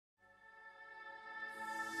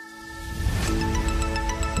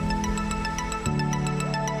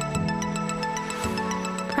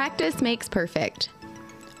Practice makes perfect.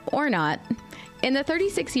 Or not. In the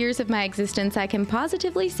 36 years of my existence, I can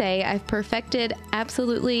positively say I've perfected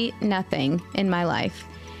absolutely nothing in my life.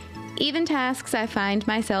 Even tasks I find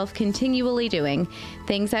myself continually doing,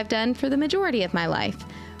 things I've done for the majority of my life,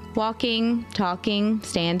 walking, talking,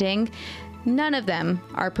 standing, none of them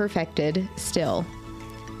are perfected still.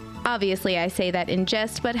 Obviously, I say that in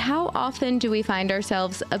jest, but how often do we find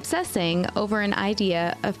ourselves obsessing over an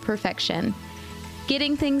idea of perfection?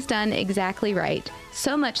 Getting things done exactly right,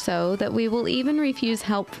 so much so that we will even refuse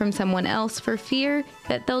help from someone else for fear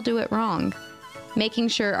that they'll do it wrong. Making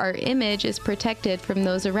sure our image is protected from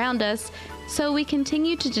those around us, so we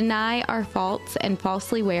continue to deny our faults and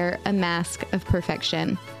falsely wear a mask of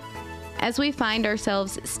perfection. As we find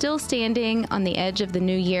ourselves still standing on the edge of the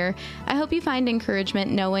new year, I hope you find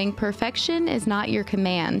encouragement knowing perfection is not your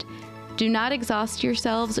command. Do not exhaust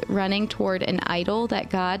yourselves running toward an idol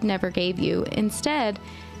that God never gave you. Instead,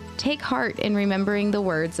 take heart in remembering the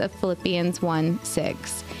words of Philippians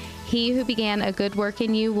 1:6. He who began a good work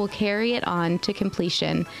in you will carry it on to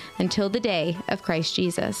completion until the day of Christ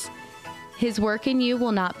Jesus. His work in you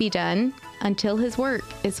will not be done until his work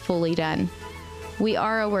is fully done. We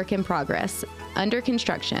are a work in progress, under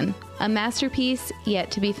construction, a masterpiece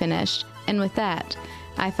yet to be finished, and with that,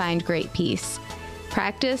 I find great peace.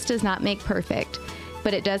 Practice does not make perfect,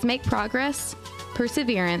 but it does make progress,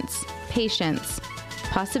 perseverance, patience,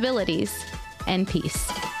 possibilities, and peace.